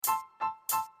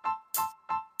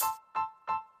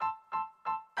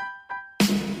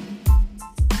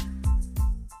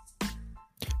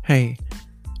Hey,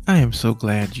 I am so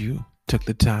glad you took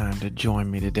the time to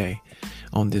join me today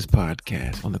on this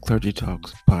podcast, on the Clergy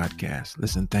Talks podcast.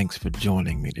 Listen, thanks for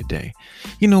joining me today.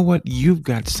 You know what? You've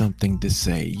got something to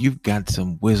say. You've got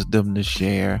some wisdom to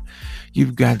share.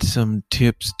 You've got some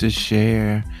tips to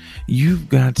share. You've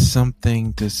got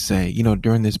something to say. You know,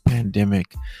 during this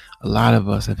pandemic, a lot of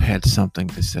us have had something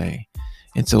to say.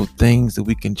 And so things that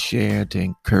we can share to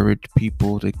encourage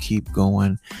people to keep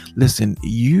going. Listen,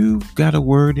 you've got a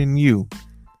word in you.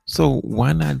 So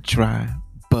why not try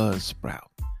Buzzsprout?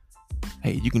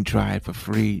 Hey, you can try it for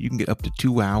free. You can get up to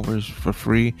 2 hours for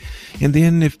free. And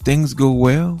then if things go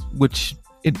well, which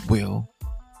it will,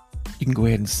 you can go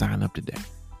ahead and sign up today.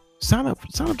 Sign up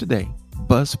today.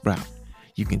 Buzzsprout.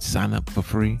 You can sign up for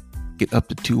free, get up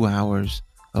to 2 hours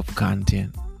of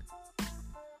content.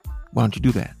 Why don't you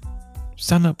do that?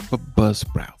 Sign up for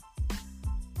Buzzsprout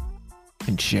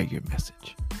and share your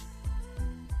message.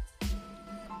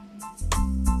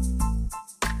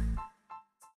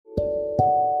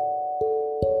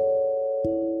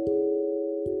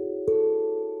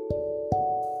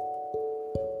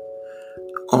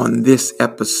 On this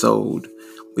episode,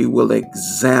 we will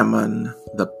examine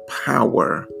the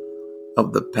power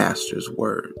of the pastor's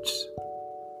words.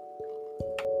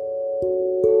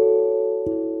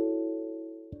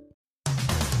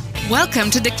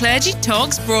 Welcome to the Clergy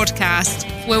Talks broadcast,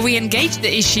 where we engage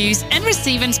the issues and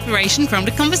receive inspiration from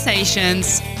the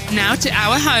conversations. Now to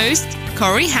our host,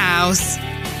 Corey House.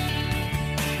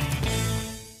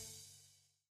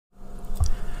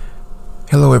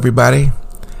 Hello, everybody.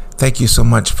 Thank you so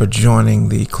much for joining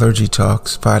the Clergy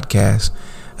Talks podcast.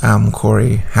 I'm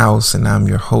Corey House, and I'm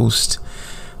your host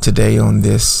today on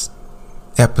this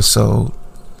episode.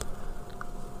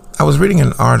 I was reading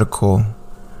an article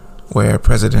where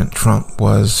President Trump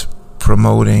was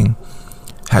promoting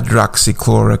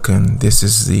hydroxychloroquine. This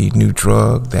is the new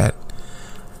drug that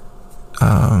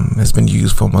has been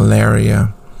used for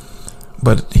malaria,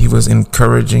 but he was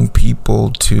encouraging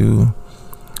people to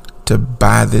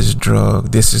buy this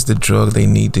drug. This is the drug they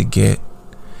need to get,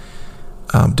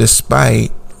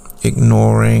 despite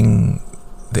ignoring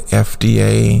the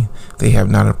FDA. They have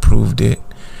not approved it,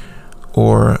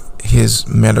 or his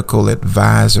medical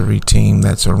advisory team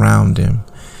that's around him.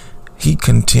 He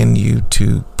continued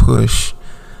to push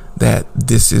that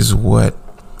this is what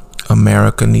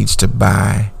America needs to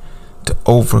buy to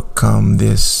overcome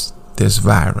this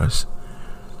virus.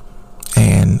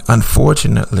 And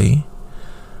unfortunately,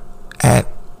 at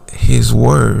his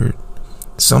word,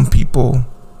 some people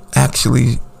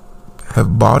actually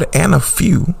have bought it, and a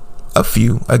few,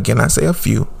 again, I say a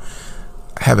few,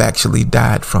 have actually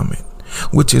died from it,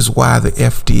 which is why the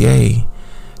FDA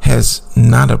has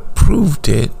not approved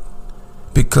it,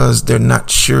 because they're not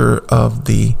sure of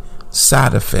the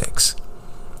side effects.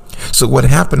 So what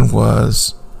happened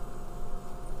was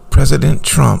President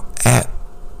Trump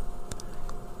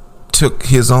took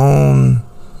his own,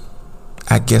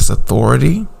 I guess,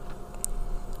 authority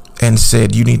and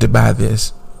said, you need to buy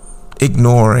this,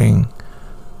 ignoring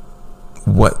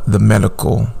what the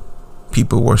medical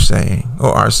people were saying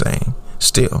or are saying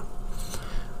still.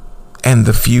 And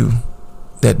the few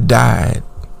that died,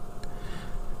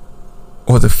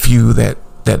 or the few that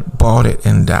bought it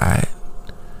and died,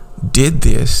 did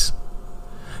this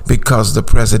because the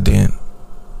president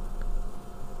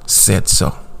said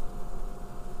so.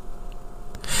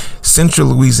 Central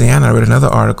Louisiana, I read another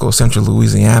article, Central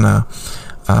Louisiana,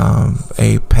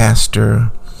 a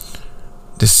pastor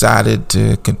decided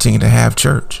to continue to have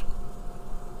church,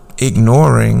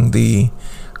 ignoring the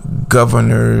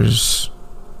governor's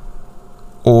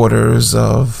orders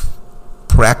of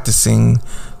practicing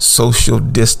social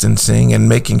distancing and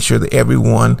making sure that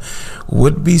everyone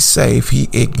would be safe. He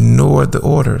ignored the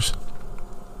orders.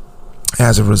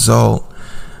 As a result,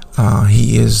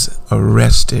 he is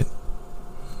arrested.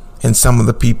 And some of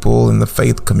the people in the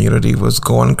faith community was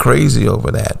going crazy over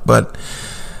that. But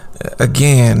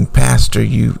again, Pastor,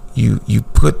 you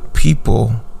put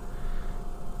people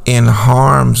in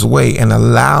harm's way and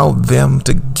allow them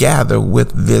to gather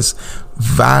with this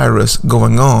virus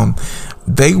going on.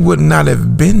 They would not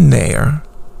have been there,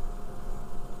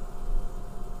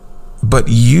 but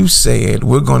you said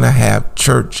we're going to have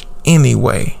church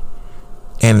anyway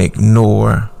and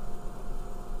ignore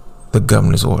the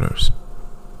governor's orders.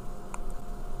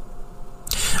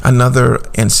 Another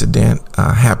incident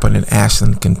happened in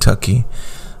Ashland, Kentucky.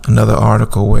 Another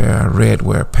article where I read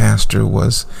where a pastor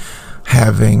was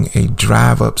having a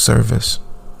drive-up service,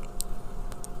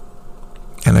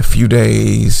 and a few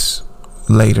days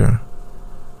later,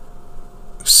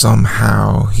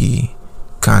 somehow he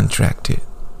contracted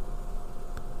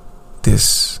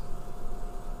this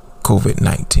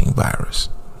COVID-19 virus.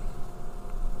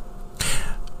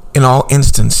 In all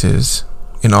instances,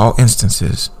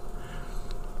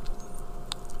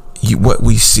 what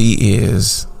we see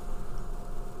is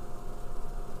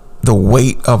the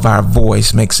weight of our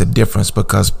voice makes a difference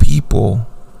because people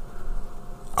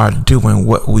are doing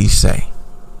what we say.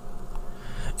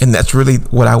 And that's really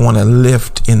what I want to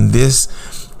lift in this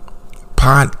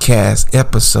podcast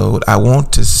episode. I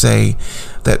want to say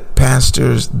that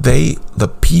pastors, the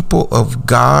people of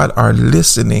God are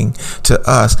listening to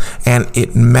us, and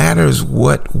it matters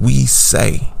what we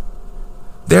say.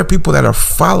 There are people that are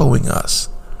following us.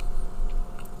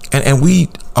 And we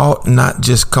ought not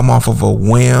just come off of a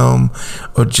whim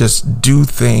or just do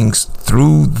things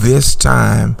through this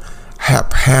time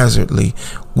haphazardly.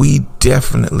 We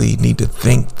definitely need to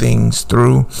think things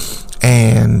through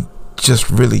and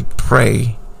just really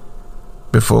pray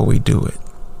before we do it.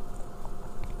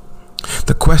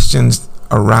 The questions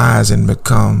arise and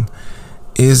become,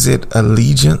 is it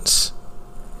allegiance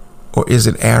or is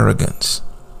it arrogance?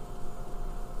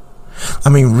 I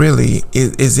mean, really,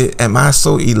 is it, am I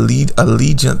so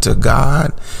allegiant to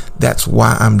God? That's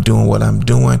why I'm doing what I'm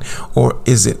doing. Or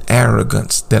is it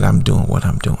arrogance that I'm doing what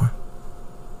I'm doing?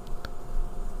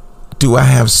 Do I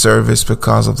have service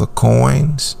because of the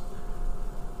coins?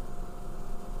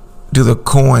 Do the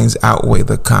coins outweigh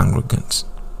the congregants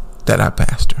that I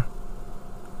pastor?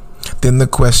 Then the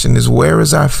question is, where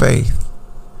is our faith?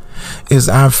 Is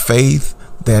our faith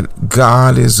that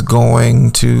God is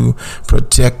going to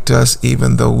protect us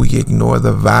even though we ignore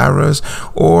the virus?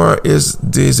 Or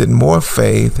is it more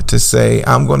faith to say,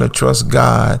 I'm going to trust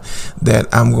God that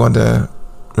I'm going to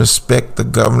respect the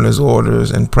governor's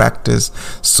orders and practice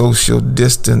social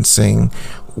distancing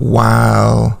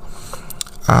while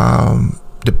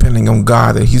depending on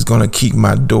God that he's going to keep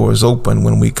my doors open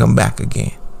when we come back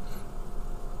again?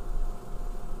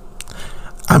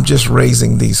 I'm just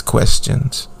raising these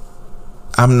questions.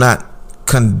 I'm not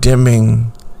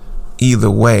condemning either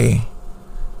way,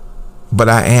 but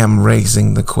I am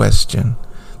raising the question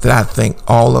that I think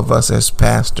all of us as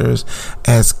pastors,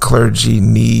 as clergy,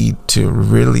 need to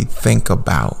really think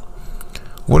about.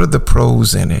 What are the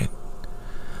pros in it?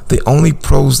 The only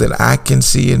pros that I can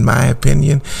see, in my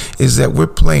opinion, is that we're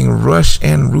playing rush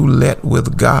and roulette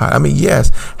with God. I mean, yes,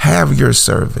 have your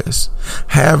service,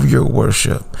 have your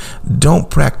worship. Don't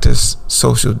practice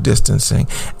social distancing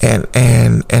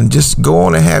and just go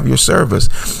on and have your service.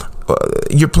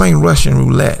 You're playing Russian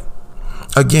roulette.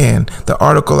 Again, the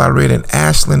article I read in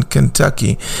Ashland,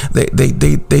 Kentucky, he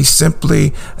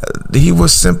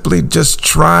was simply just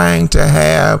trying to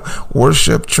have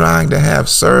worship, trying to have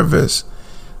service,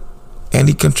 and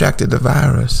he contracted the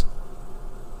virus.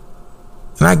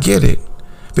 And I get it,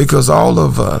 because all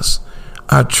of us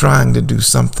are trying to do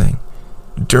something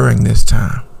during this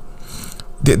time.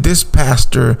 This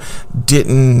pastor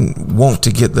didn't want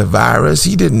to get the virus.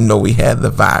 He didn't know he had the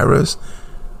virus.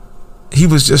 He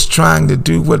was just trying to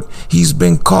do what he's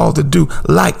been called to do.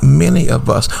 Like many of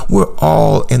us, we're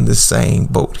all in the same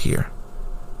boat here.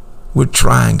 We're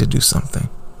trying to do something.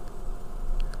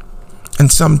 And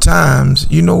sometimes,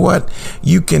 you know what?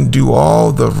 You can do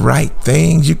all the right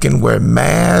things. You can wear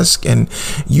masks and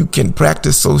you can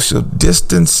practice social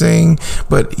distancing.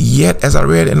 But yet, as I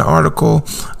read an article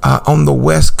on the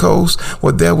West Coast,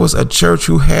 where there was a church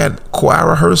who had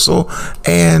choir rehearsal,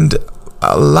 and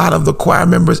a lot of the choir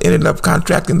members ended up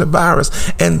contracting the virus,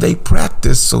 and they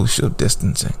practiced social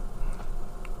distancing.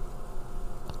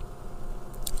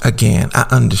 Again, I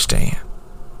understand.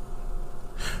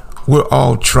 We're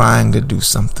all trying to do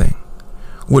something.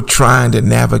 We're trying to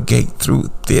navigate through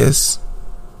this.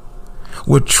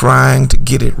 We're trying to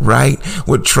get it right.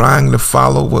 We're trying to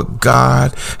follow what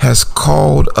God has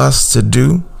called us to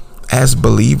do as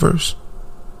believers.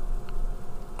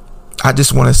 I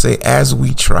just want to say, as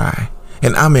we try,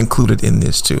 and I'm included in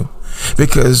this too,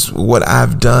 because what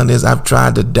I've done is I've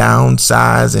tried to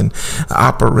downsize and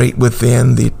operate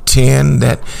within the 10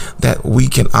 that we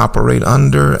can operate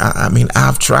under. I mean,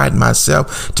 I've tried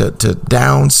myself to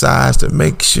downsize, to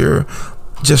make sure,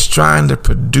 just trying to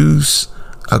produce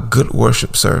a good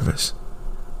worship service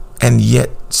and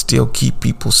yet still keep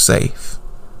people safe.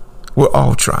 We're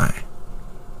all trying.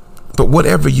 But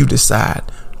whatever you decide,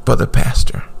 brother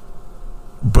pastor,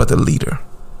 brother leader,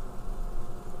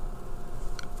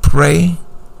 pray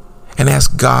and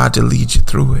ask God to lead you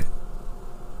through it.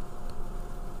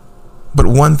 But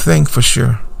one thing for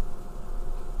sure,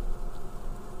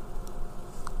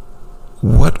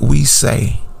 what we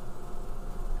say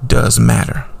does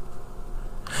matter.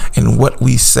 And what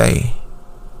we say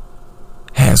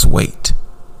has weight.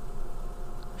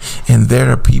 And there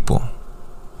are people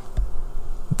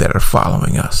that are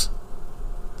following us.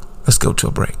 Let's go to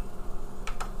a break.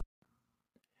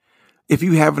 If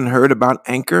you haven't heard about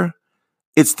Anchor,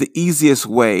 it's the easiest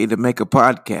way to make a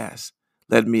podcast.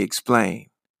 Let me explain.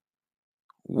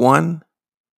 1,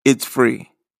 it's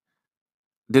free.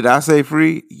 Did I say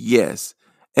free? Yes.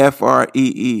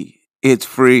 Free. It's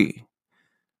free.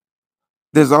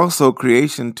 There's also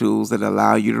creation tools that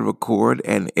allow you to record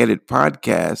and edit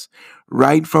podcasts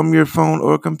right from your phone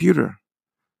or computer.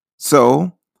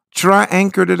 So try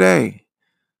Anchor today.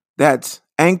 That's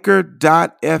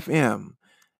anchor.fm.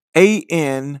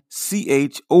 ANCHOR.FM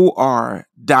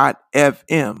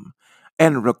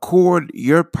and record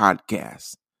your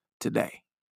podcast today.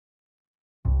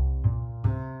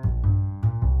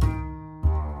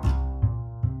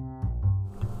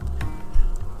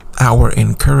 Our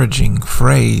encouraging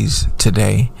phrase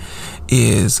today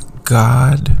is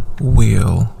God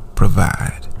will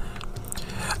provide.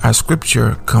 Our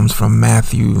scripture comes from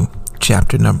Matthew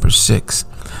chapter number 6.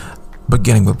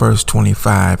 Beginning with verse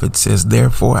 25, it says,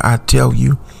 "Therefore I tell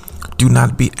you, do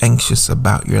not be anxious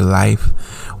about your life,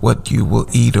 what you will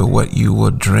eat or what you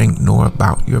will drink, nor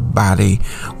about your body,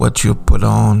 what you'll put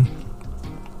on.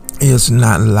 Is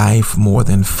not life more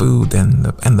than food, and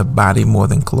the body more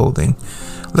than clothing?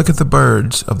 Look at the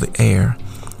birds of the air.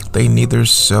 They neither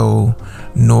sow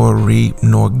nor reap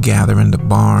nor gather into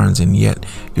barns, and yet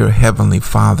your heavenly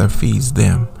Father feeds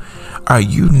them. Are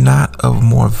you not of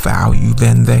more value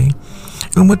than they?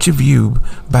 And which of you,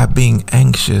 by being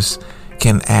anxious,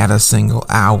 can add a single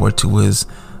hour to his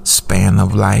span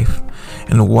of life?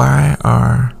 And why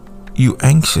are you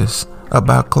anxious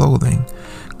about clothing?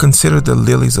 Consider the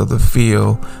lilies of the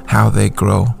field, how they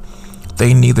grow.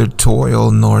 They neither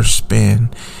toil nor spin.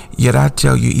 Yet I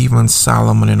tell you, even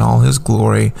Solomon in all his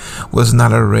glory was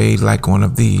not arrayed like one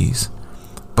of these.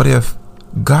 But if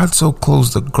God so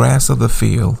clothes the grass of the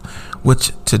field,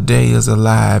 which today is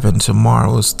alive and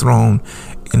tomorrow is thrown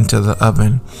into the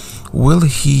oven, will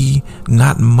he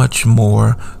not much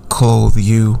more clothe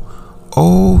you,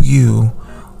 O you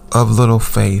of little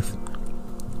faith?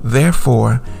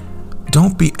 Therefore,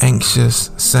 don't be anxious,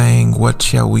 saying, what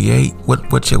shall we eat?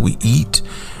 What shall we eat?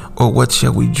 Or what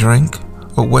shall we drink?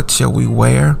 Or what shall we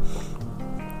wear?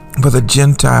 For the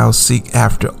Gentiles seek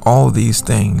after all these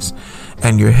things,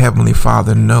 and your heavenly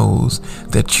Father knows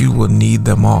that you will need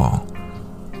them all.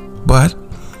 But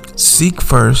seek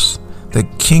first the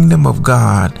kingdom of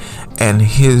God and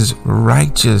his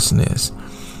righteousness,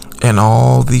 and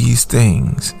all these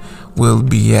things will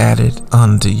be added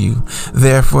unto you.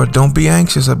 Therefore, don't be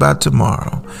anxious about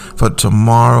tomorrow, for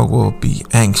tomorrow will be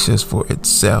anxious for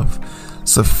itself.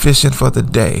 Sufficient for the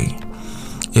day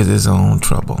is his own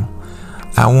trouble.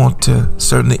 I want to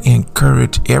certainly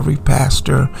encourage every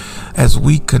pastor as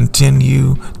we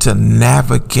continue to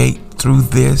navigate through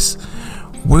this.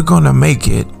 We're going to make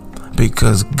it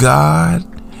because God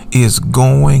is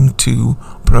going to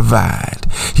provide.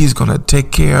 He's going to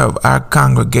take care of our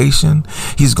congregation.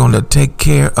 He's going to take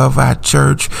care of our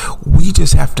church. We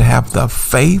just have to have the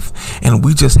faith, and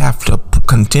we just have to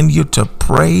continue to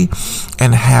pray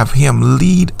and have him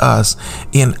lead us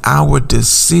in our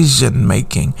decision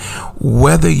making.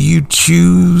 Whether you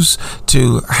choose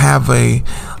to have a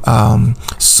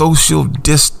social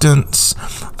distance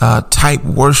type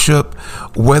worship,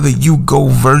 whether you go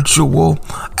virtual,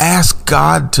 ask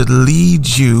God to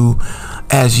lead you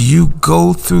as you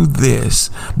go through this.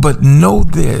 But know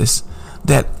this,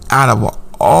 that out of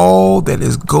all that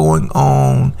is going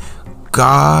on,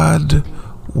 God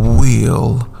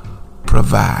will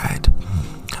provide.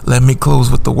 Let me close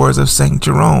with the words of St.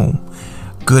 Jerome.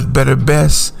 Good, better,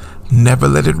 best. Never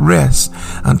let it rest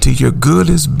until your good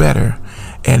is better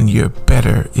and your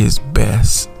better is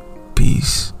best.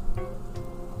 Peace.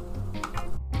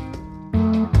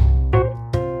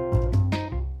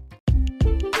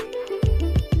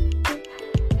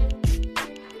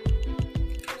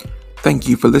 Thank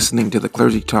you for listening to the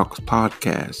Clergy Talks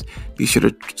podcast. Be sure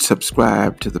to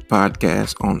subscribe to the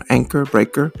podcast on Anchor,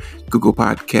 Breaker, Google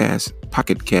Podcasts,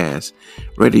 Pocket Casts,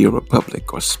 Radio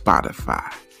Republic, or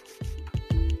Spotify.